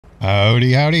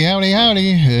Howdy, howdy, howdy,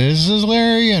 howdy. This is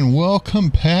Larry, and welcome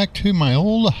back to my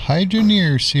old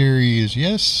Hydroneer series.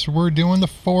 Yes, we're doing the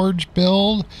Forge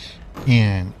build,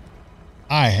 and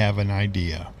I have an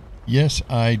idea. Yes,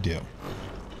 I do.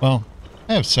 Well,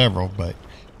 I have several, but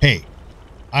hey,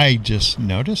 I just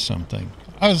noticed something.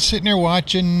 I was sitting there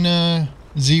watching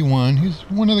Z1, who's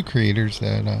one of the creators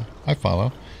that I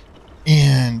follow,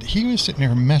 and he was sitting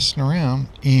there messing around,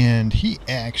 and he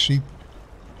actually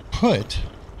put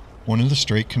one of the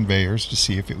straight conveyors to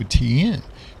see if it would tee in.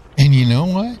 And you know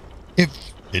what?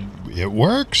 It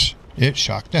works. It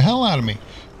shocked the hell out of me,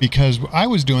 because I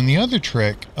was doing the other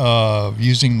trick of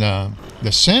using the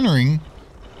centering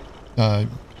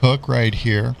hook right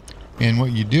here. And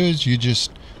what you do is you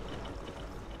just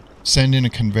send in a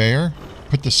conveyor,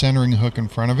 put the centering hook in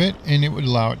front of it, and it would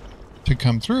allow it to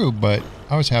come through. But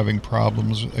I was having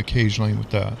problems occasionally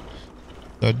with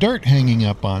the dirt hanging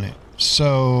up on it.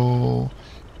 So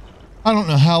I don't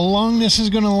know how long this is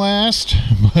going to last,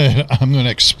 but I'm going to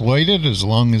exploit it as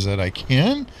long as that I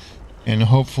can. And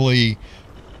hopefully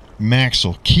Max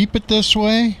will keep it this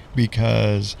way,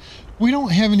 because we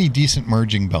don't have any decent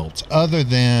merging belts other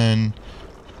than,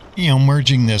 you know,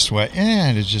 merging this way.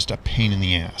 And it's just a pain in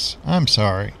the ass. I'm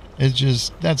sorry. It's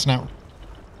just, that's not,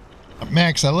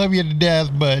 Max, I love you to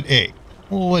death, but hey,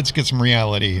 well, let's get some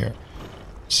reality here.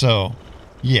 So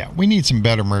yeah, we need some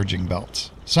better merging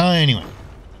belts. So anyway,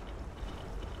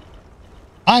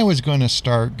 I was going to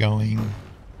start going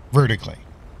vertically,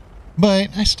 but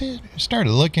I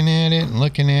started looking at it,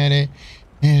 and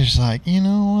it's like, you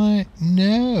know what?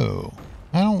 No,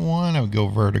 I don't want to go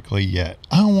vertically yet.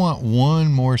 I want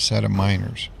one more set of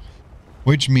miners,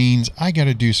 which means I got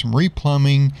to do some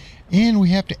replumbing, and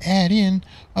we have to add in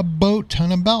a boat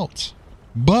ton of belts.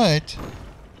 But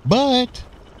there's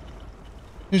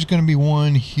going to be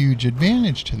one huge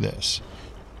advantage to this.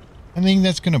 I think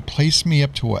that's going to place me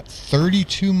up to what,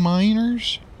 32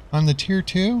 miners on the tier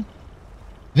 2?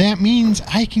 That means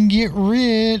I can get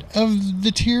rid of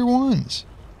the tier 1s.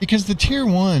 Because the tier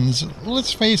 1s,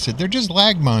 let's face it, they're just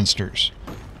lag monsters.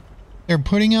 They're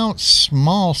putting out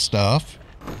small stuff.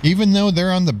 Even though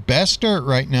they're on the best dirt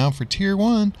right now for tier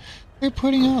 1, they're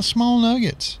putting out small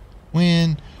nuggets.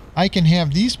 When I can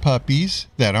have these puppies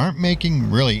that aren't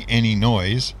making really any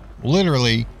noise,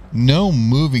 literally no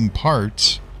moving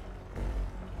parts.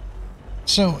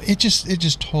 So it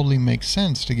just totally makes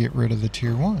sense to get rid of the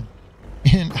tier 1.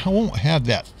 And I won't have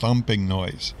that thumping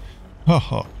noise.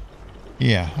 Oh,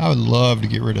 yeah, I would love to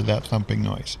get rid of that thumping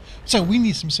noise. So we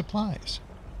need some supplies.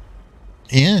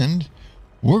 And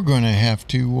we're going to have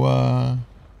to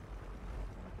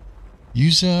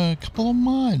use a couple of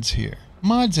mods here.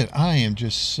 Mods that I am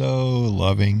just so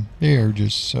loving. They are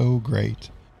just so great.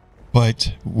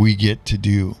 But we get to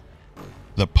do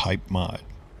the pipe mod.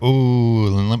 Oh,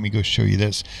 and let me go show you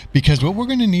this. Because what we're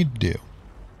going to need to do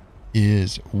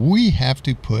is we have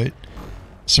to put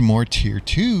some more tier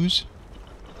 2s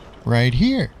right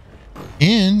here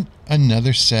in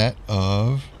another set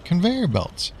of conveyor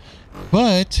belts.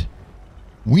 But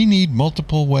we need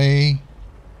multiple way,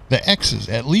 the X's,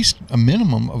 at least a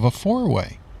minimum of a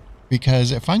 4-way.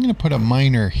 Because if I'm going to put a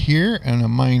miner here and a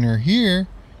miner here,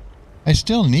 I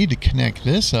still need to connect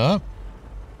this up.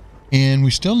 And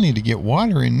we still need to get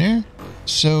water in there.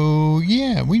 So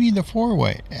yeah, we need the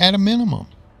 4-way at a minimum,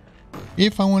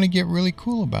 if I want to get really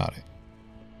cool about it.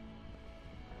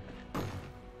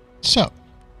 So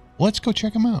let's go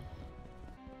check them out.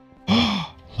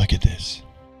 Oh, look at this.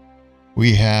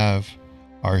 We have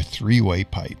our 3-way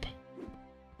pipe.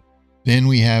 Then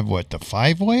we have what, the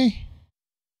 5-way?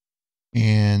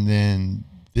 And then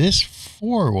this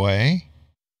 4-way.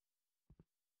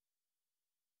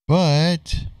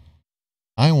 But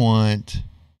I want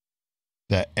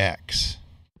the X.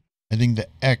 I think the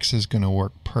X is going to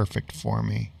work perfect for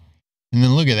me. And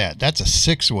then look at that. That's a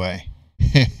 6-way.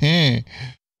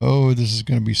 Oh, this is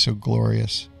going to be so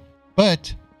glorious.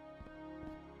 But,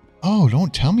 oh,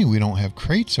 don't tell me we don't have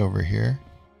crates over here.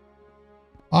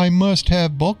 I must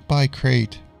have bulk buy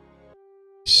crate.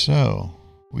 So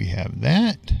we have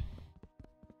that.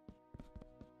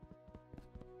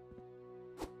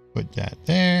 Put that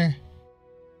there.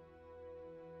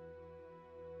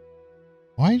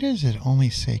 Why does it only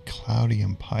say cloudy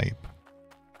and pipe?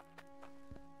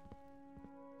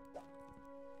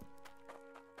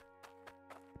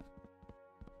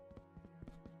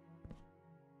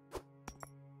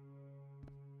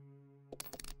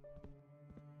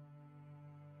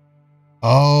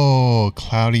 Oh,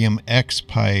 Cloudium X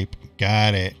pipe.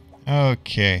 Got it.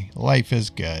 Okay, life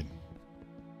is good.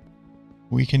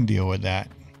 We can deal with that.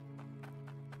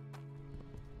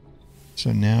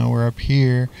 So now we're up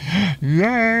here.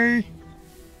 Yay!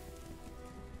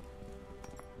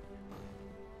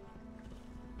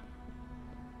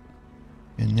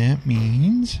 And that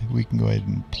means we can go ahead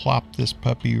and plop this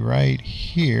puppy right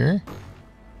here.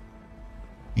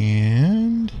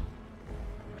 And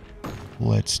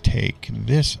let's take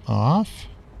this off.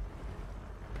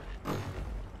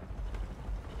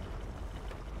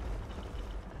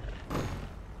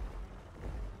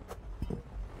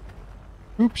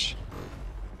 Oops.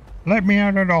 Let me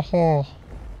out of the hole.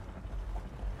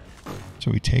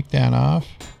 So we take that off.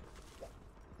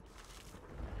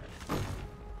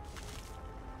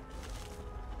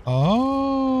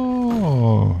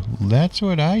 Oh, that's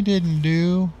what I didn't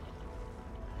do.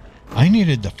 I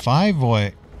needed the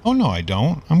 5-way. Oh, no, I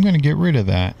don't. I'm going to get rid of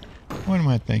that. What am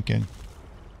I thinking?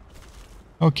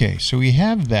 Okay, so we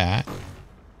have that.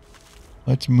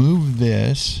 Let's move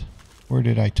this. Where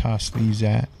did I toss these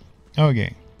at?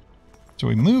 Okay. So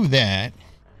we move that.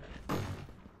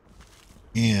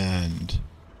 And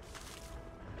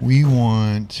we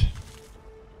want...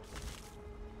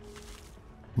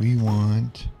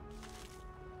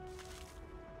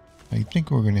 I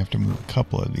think we're going to have to move a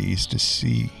couple of these to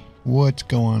see what's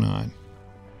going on.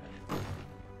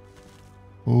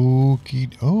 Okay.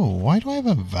 Oh, why do I have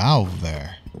a valve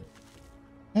there?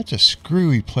 That's a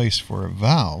screwy place for a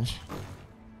valve.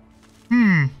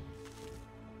 Yeah,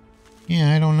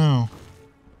 I don't know.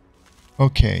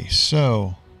 Okay,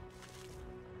 so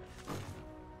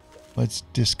let's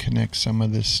disconnect some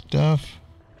of this stuff.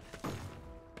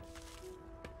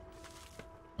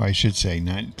 Or I should say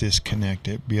not disconnect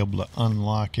it, be able to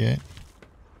unlock it.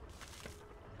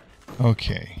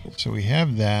 Okay, so we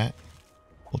have that.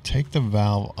 We'll take the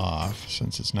valve off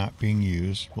since it's not being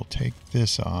used. We'll take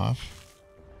this off.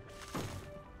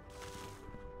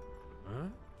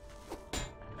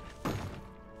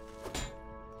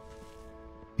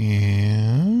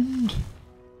 And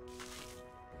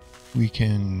we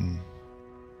can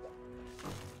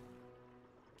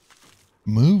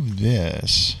move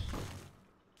this.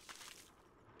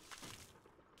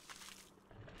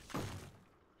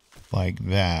 Like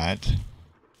that.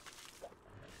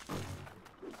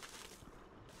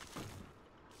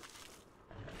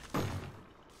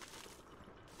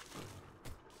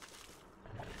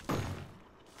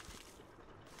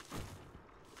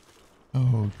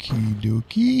 Okie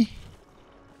dokie.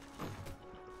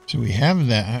 So we have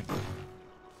that.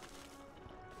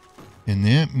 And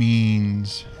that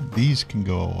means these can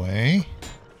go away.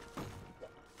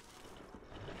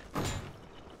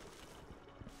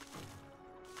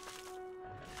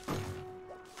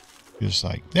 Just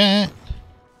like that.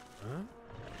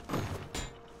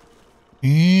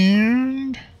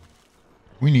 And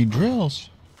we need drills.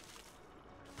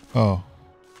 Oh,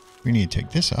 we need to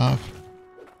take this off.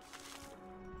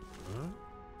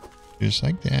 Just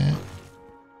like that.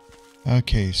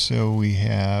 Okay, so we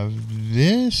have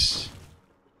this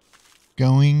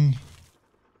going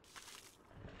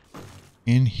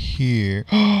in here.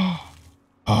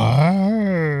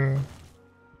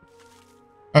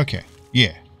 Okay,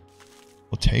 yeah.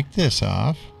 We'll take this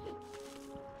off.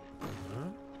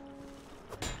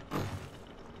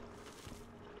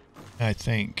 I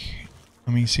think.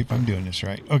 Let me see if I'm doing this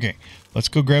right. Okay, let's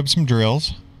go grab some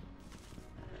drills.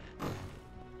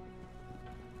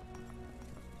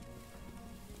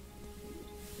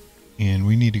 And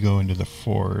we need to go into the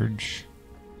forge.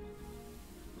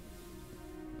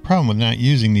 Problem with not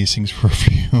using these things for a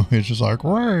few is just like,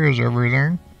 where is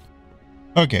everything?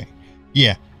 Okay,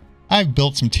 yeah. I've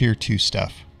built some tier 2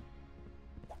 stuff.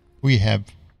 We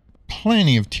have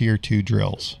plenty of tier 2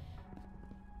 drills.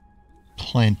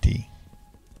 Plenty.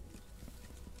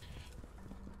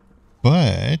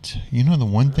 But, you know the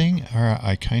one thing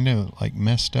I kind of like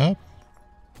messed up?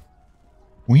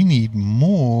 We need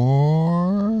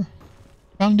more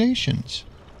foundations.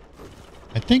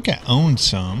 I think I own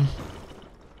some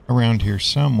around here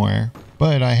somewhere,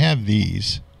 but I have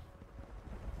these.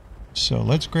 So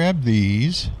let's grab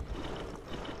these.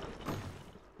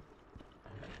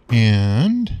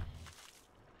 And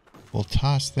we'll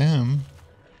toss them.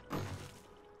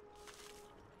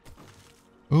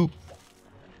 Oop.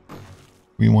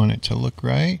 We want it to look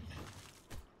right.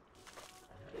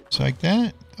 Just like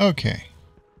that. Okay.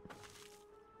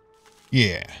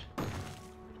 Yeah.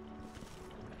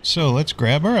 So let's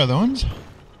grab our other ones.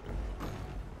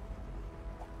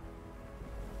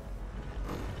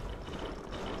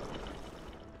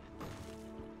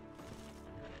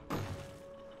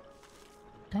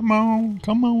 Come on,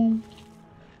 come on.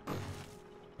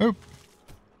 Oh,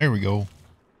 there we go.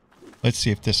 Let's see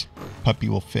if this puppy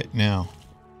will fit now.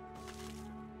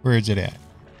 Where is it at?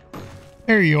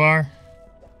 There you are.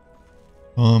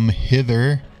 come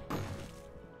hither.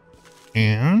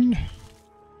 And...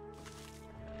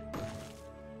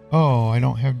 oh, I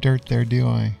don't have dirt there, do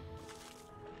I?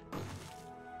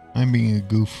 I'm being a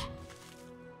goof.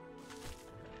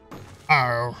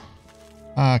 Oh.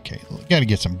 Okay, gotta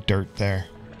get some dirt there.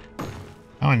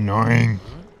 How annoying.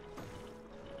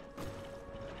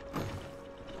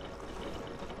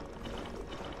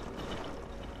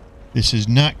 This is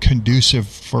not conducive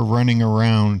for running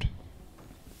around.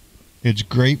 It's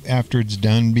great after it's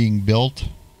done being built,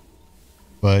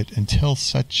 but until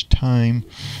such time...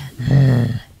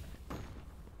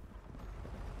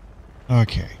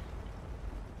 okay.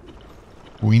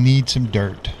 We need some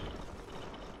dirt.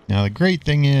 Now the great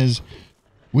thing is,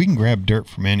 we can grab dirt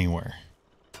from anywhere.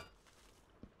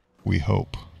 We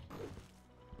hope.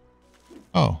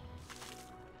 Oh.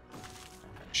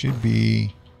 Should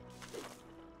be...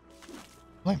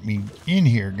 let me in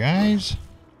here, guys.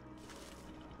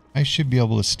 I should be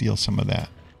able to steal some of that.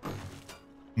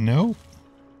 Nope.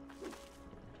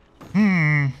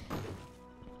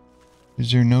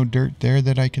 Is there no dirt there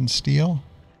that I can steal?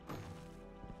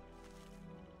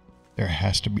 There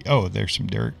has to be. Oh, there's some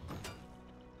dirt.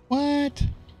 What?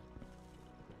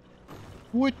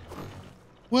 What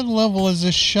level is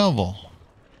this shovel?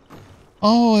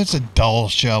 Oh, it's a dull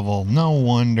shovel. No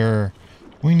wonder.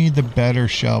 We need the better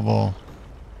shovel.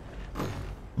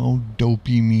 Oh,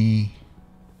 dopey me.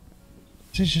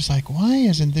 It's just like, why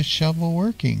isn't this shovel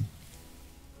working?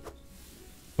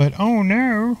 But oh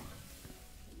no.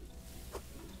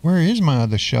 Where is my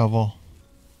other shovel?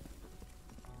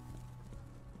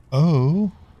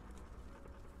 Oh.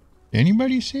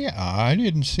 Anybody see it? I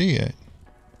didn't see it.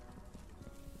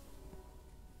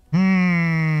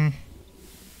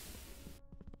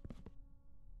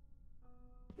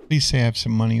 Please say I have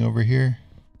some money over here.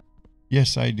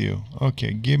 Yes, I do.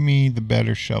 Okay, give me the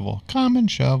better shovel. Common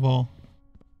shovel.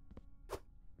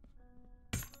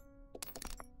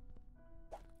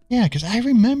 Yeah, because I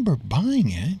remember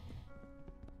buying it.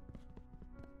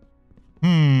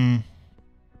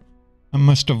 I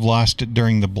must have lost it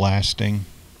during the blasting.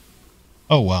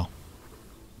 Oh well.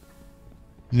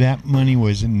 That money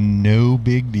was no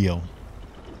big deal.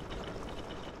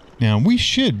 Now we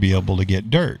should be able to get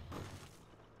dirt.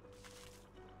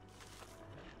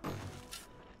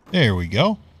 There we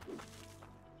go.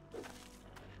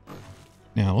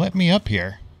 Now let me up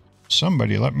here.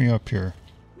 Somebody let me up here.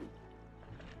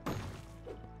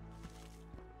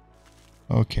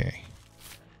 Okay.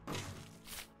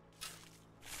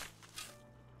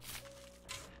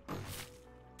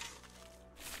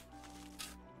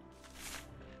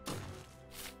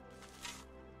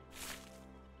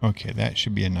 Okay, that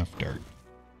should be enough dirt.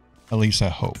 At least I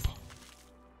hope.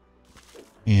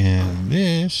 And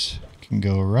this can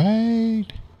go right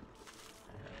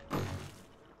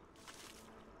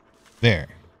there.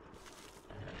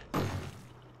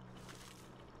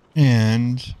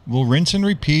 And we'll rinse and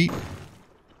repeat.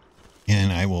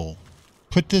 And I will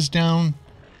put this down,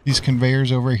 these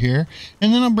conveyors over here,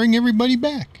 and then I'll bring everybody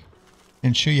back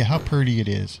and show you how pretty it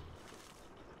is.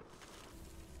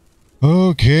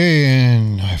 Okay,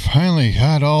 and I finally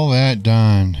got all that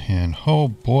done, and oh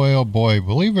boy,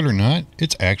 believe it or not,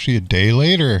 it's actually a day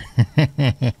later.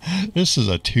 This is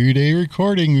a 2-day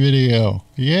recording video.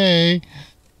 Yay!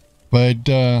 But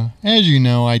as you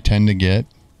know, I tend to get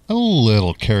a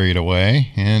little carried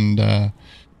away, and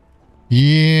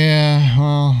yeah,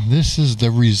 well, this is the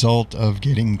result of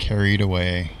getting carried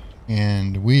away.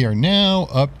 And we are now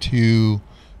up to,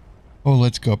 oh,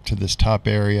 let's go up to this top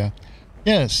area.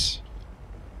 Yes.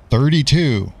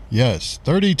 32. Yes,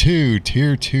 32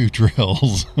 tier 2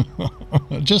 drills.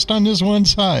 Just on this one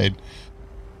side.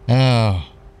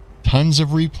 Tons of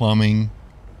replumbing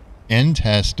and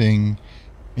testing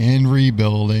and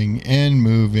rebuilding and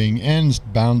moving and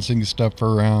bouncing stuff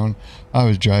around. I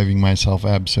was driving myself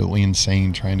absolutely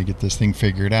insane trying to get this thing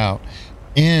figured out.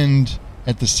 And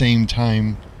at the same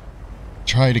time,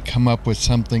 try to come up with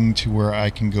something to where I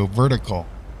can go vertical,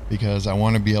 because I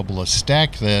want to be able to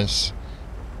stack this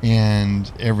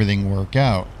and everything work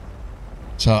out.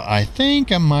 So I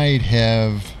think I might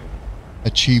have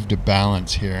achieved a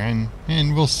balance here,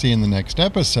 and we'll see in the next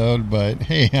episode, but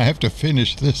hey, I have to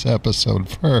finish this episode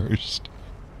first.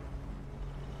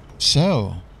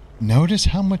 So notice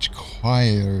how much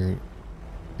quieter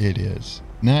it is.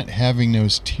 Not having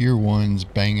those tier 1s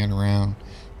banging around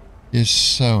is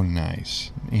so nice.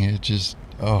 And it just,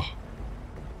 oh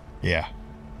yeah,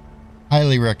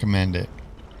 highly recommend it.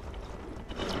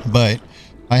 But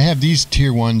I have these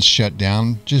tier 1s shut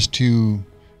down just to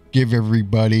give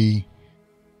everybody,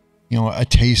 you know, a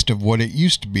taste of what it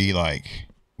used to be like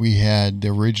we had the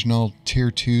original tier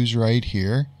 2s right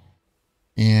here,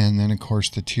 and then of course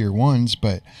the tier 1s.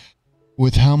 But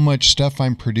with how much stuff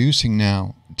I'm producing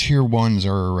now, tier 1s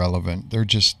are irrelevant.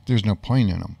 There's no point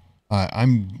in them.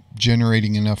 I'm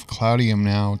generating enough cloudium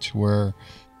now to where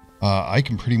I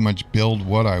can pretty much build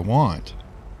what I want,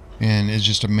 and it's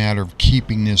just a matter of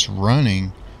keeping this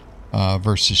running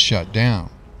versus shut down.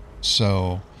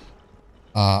 So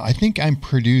I think I'm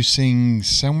producing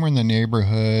somewhere in the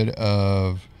neighborhood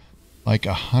of like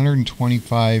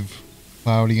 125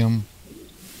 cloudium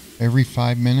every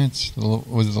 5 minutes.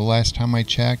 Was the last time I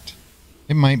checked.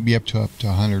 It might be up to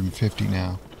 150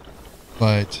 now,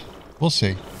 but we'll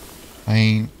see.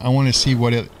 I want to see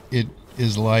what it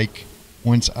is like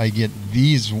once I get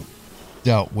these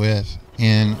dealt with,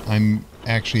 and I'm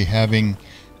actually having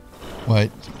what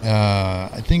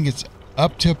I think it's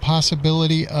up to a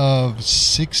possibility of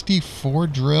 64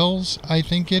 drills, I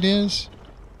think it is,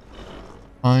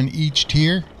 on each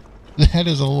tier. That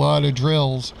is a lot of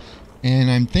drills,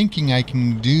 and I'm thinking I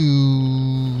can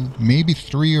do maybe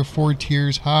 3 or 4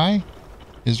 tiers high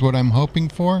is what I'm hoping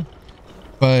for.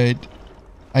 But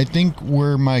I think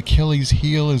where my Achilles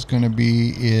heel is going to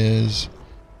be is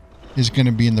going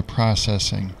to be in the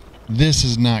processing. This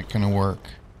is not going to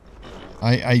work.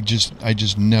 I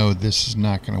just know this is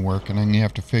not going to work, and I'm going to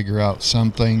have to figure out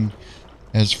something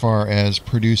as far as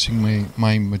producing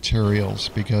my materials,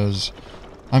 because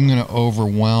I'm going to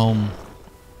overwhelm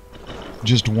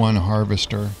just one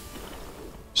harvester.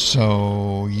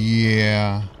 So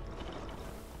yeah,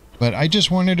 but I just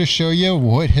wanted to show you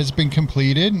what has been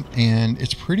completed, and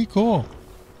it's pretty cool.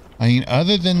 I mean,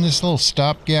 other than this little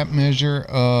stopgap measure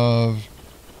of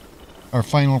our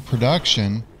final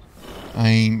production, I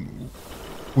mean,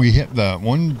 we hit the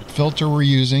one filter we're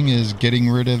using is getting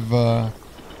rid of the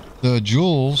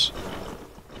joules,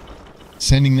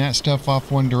 sending that stuff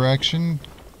off one direction,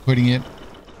 putting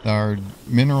our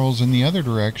minerals in the other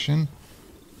direction.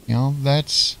 You know,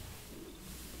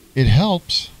 it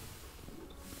helps,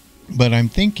 but I'm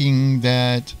thinking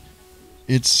that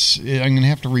I'm gonna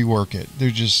have to rework it.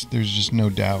 There's just no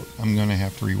doubt I'm gonna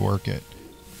have to rework it.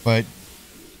 But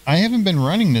I haven't been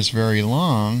running this very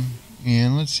long,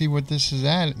 and let's see what this is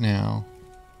at now.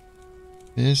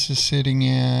 This is sitting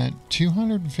at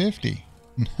 250.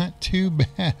 Not too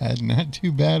bad. Not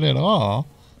too bad at all.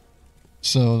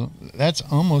 So that's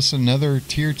almost another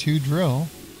tier 2 drill.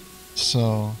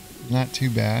 So not too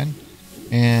bad.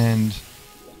 And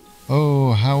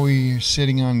oh, how are we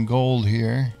sitting on gold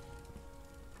here?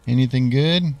 Anything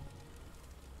good?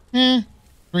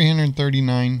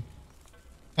 339.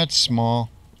 That's small.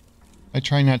 I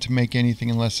try not to make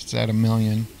anything unless it's at 1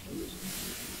 million.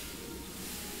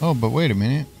 Oh, but wait a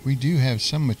minute. We do have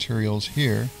some materials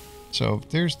here. So if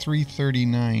there's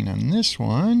 339 on this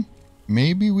one,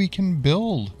 maybe we can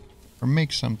build or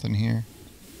make something here.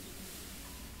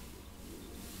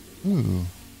 Ooh,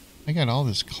 I got all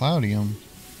this cloudium.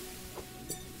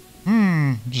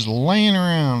 Just laying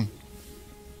around.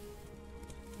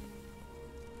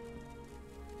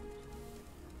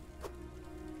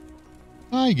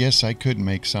 I guess I could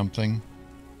make something.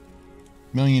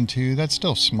 1.2 million, that's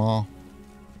still small.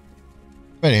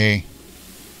 But hey,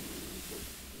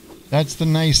 that's the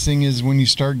nice thing, is when you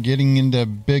start getting into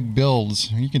big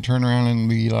builds, you can turn around and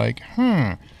be like,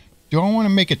 do I want to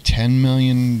make a 10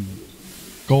 million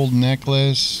gold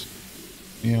necklace?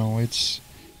 You know, it's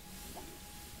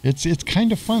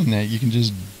kind of fun that you can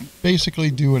just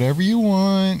basically do whatever you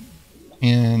want,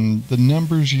 and the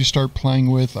numbers you start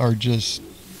playing with are just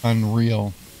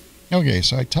unreal. Okay,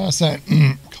 so I toss that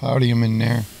cloudium in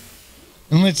there,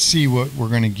 and let's see what we're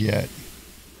going to get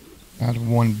out of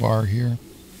one bar here.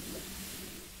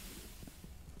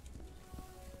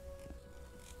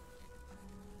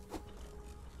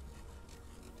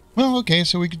 Well, okay,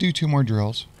 so we could do 2 more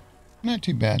drills. Not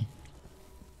too bad.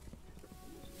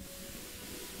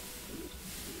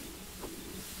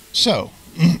 So,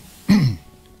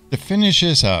 to finish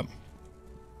this up,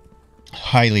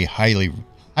 highly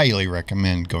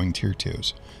recommend going tier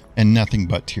 2s, and nothing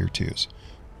but tier 2s.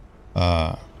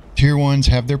 Tier 1s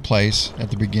have their place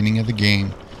at the beginning of the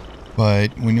game, but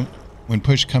when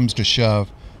push comes to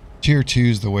shove, tier 2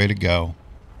 is the way to go.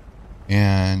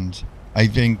 And I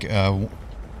think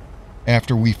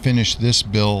after we finish this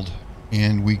build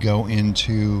and we go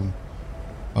into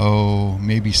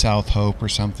maybe South Hope or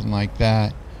something like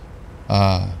that,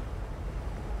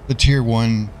 the tier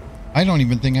 1, I don't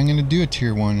even think I'm going to do a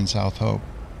tier 1 in South Hope.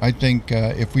 I think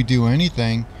if we do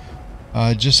anything,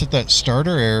 just at that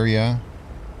starter area,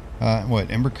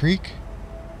 Ember Creek,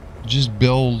 just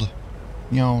build,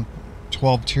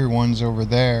 12 tier 1s over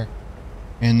there,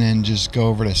 and then just go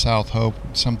over to South Hope,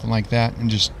 something like that, and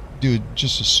just do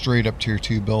just a straight up tier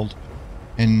 2 build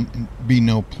and be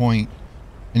no point.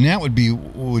 And that would be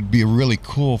really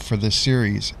cool for this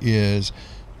series, is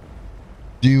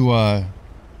do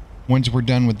once we're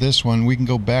done with this one, we can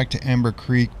go back to Ember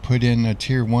Creek, put in a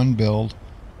tier 1 build,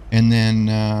 and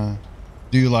then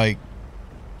do like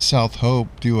South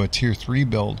Hope, do a tier 3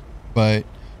 build. But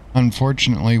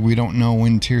unfortunately, we don't know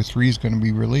when tier 3 is going to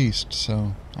be released,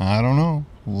 so I don't know.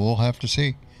 We'll have to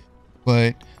see.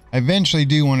 But I eventually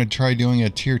do want to try doing a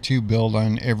tier 2 build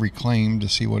on every claim to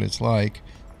see what it's like.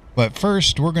 But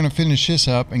first, we're going to finish this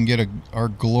up and get our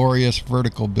glorious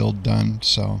vertical build done.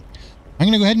 So I'm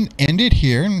going to go ahead and end it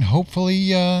here, and hopefully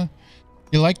you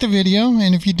like the video.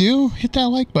 And if you do, hit that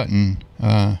like button.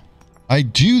 I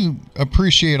do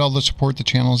appreciate all the support the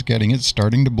channel is getting. It's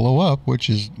starting to blow up, which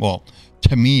is, well,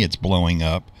 to me, it's blowing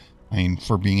up. I mean,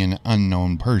 for being an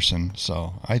unknown person.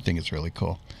 So I think it's really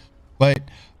cool. But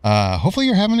hopefully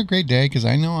you're having a great day, because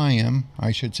I know I am.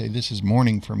 I should say this is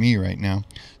morning for me right now.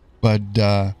 But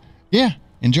yeah,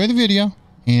 enjoy the video.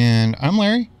 And I'm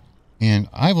Larry, and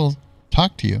I will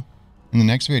talk to you in the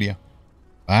next video.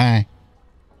 Bye.